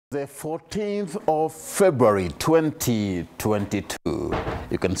The 14th of February 2022.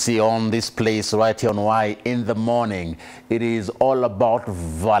 You can see on this place right here on Y in the morning. It is all about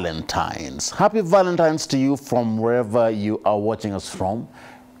Valentine's. Happy Valentine's to you from wherever you are watching us from.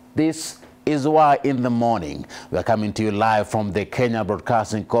 This is Y in the morning. We are coming to you live from the Kenya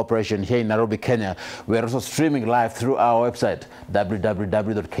Broadcasting Corporation here in Nairobi, Kenya. We are also streaming live through our website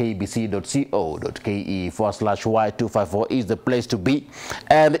www.kbc.co.ke/Y254 is the place to be.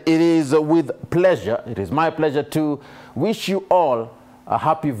 And it is with pleasure, it is my pleasure to wish you all a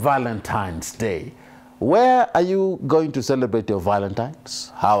happy Valentine's Day. Where are you going to celebrate your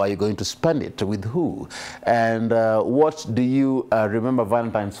Valentine's? How are you going to spend it? With who? And what do you remember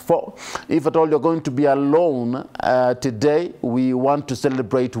Valentine's for? If at all you're going to be alone today, we want to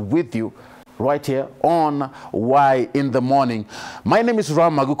celebrate with you right here on Y in the morning. My name is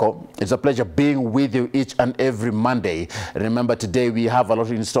AGUKO. It's a pleasure being with you each and every Monday. Remember, today we have a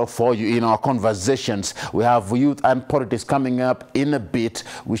lot in store for you in our conversations. We have youth and politics coming up in a bit.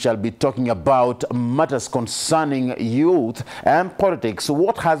 We shall be talking about matters concerning youth and politics.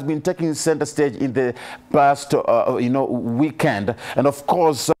 What has been taking center stage in the past weekend. And of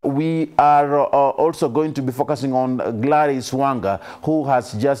course, we are also going to be focusing on Gladys Wanga, who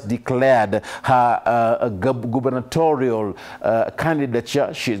has just declared her gubernatorial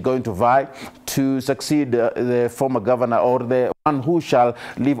candidature. She is going to vie to succeed the former governor, or the one who shall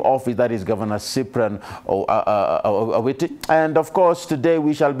leave office, that is Governor Cyprian Awiti. And of course, today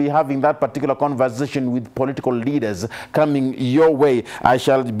we shall be having that particular conversation with political leaders coming your way. I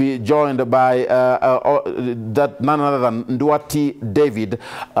shall be joined by that none other than Nduati David,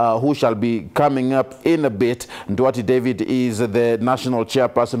 who shall be coming up in a bit. Nduati David is the national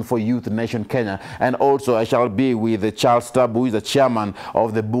chairperson for Youth Nation Kenya, and also I shall be with Charles Tab, who is the chairman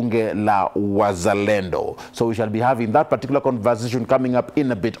of the Bunge la Wazalendo. So we shall be having that particular conversation coming up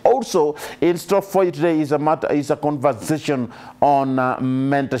in a bit. Also in store for you today is a conversation on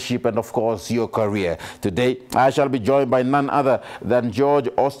mentorship and of course your career. Today I shall be joined by none other than George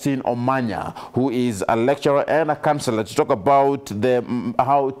Austin Omanya, who is a lecturer and a counselor, to talk about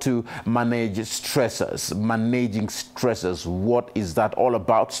how to manage stressors. Managing stressors, what is that all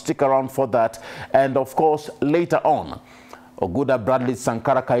about? Stick around for that. And of course, later on, Oguda Bradley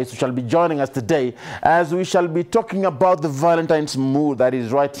Sankara Kaisu shall be joining us today as we shall be talking about the Valentine's mood that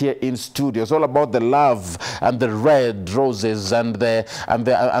is right here in studio. It's all about the love and the red roses and the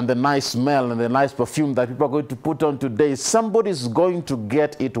nice smell and the nice perfume that people are going to put on today. Somebody's going to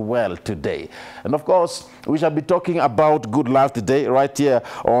get it well today. And of course, we shall be talking about good love today right here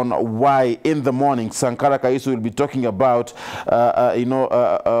on Y in the morning. Sankara Kaisu will be talking about,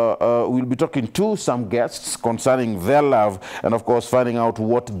 we'll be talking to some guests concerning their love, and of course finding out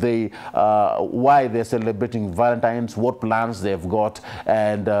what why they're celebrating Valentine's, what plans they've got,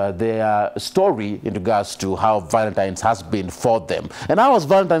 and their story in regards to how Valentine's has been for them. And how has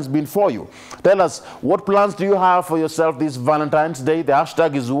Valentine's been for you? Tell us, what plans do you have for yourself this Valentine's Day? The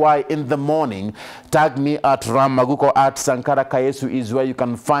hashtag is Y in the morning. Tag me at AGUKO, at Sankara Kayesu is where you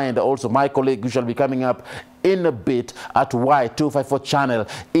can find also my colleague who shall be coming up in a bit at Y254 channel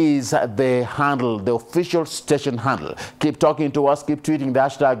is the handle, the official station handle. Keep talking to us, keep tweeting. The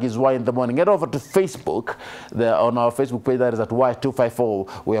hashtag is Y in the morning. Get over to Facebook. On our Facebook page, that is at Y254.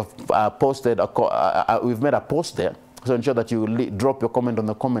 We have posted we've made a post there. So ensure that you drop your comment on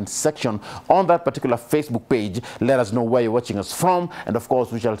the comment section on that particular Facebook page. Let us know where you're watching us from, and of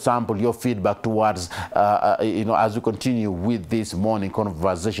course we shall sample your feedback towards as we continue with this morning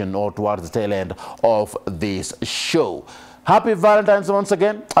conversation or towards the tail end of this show. Happy Valentine's once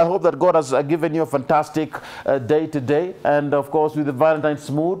again. I hope that God has given you a fantastic day today. And of course, with the Valentine's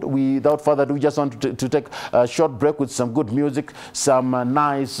mood, without further ado, we just want to take a short break with some good music, some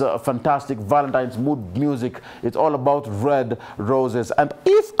nice, fantastic Valentine's mood music. It's all about red roses. And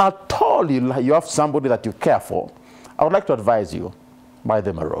if at all you have somebody that you care for, I would like to advise you, buy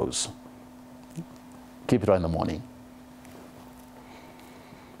them a rose. Keep it on in the morning.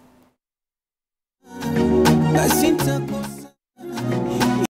 I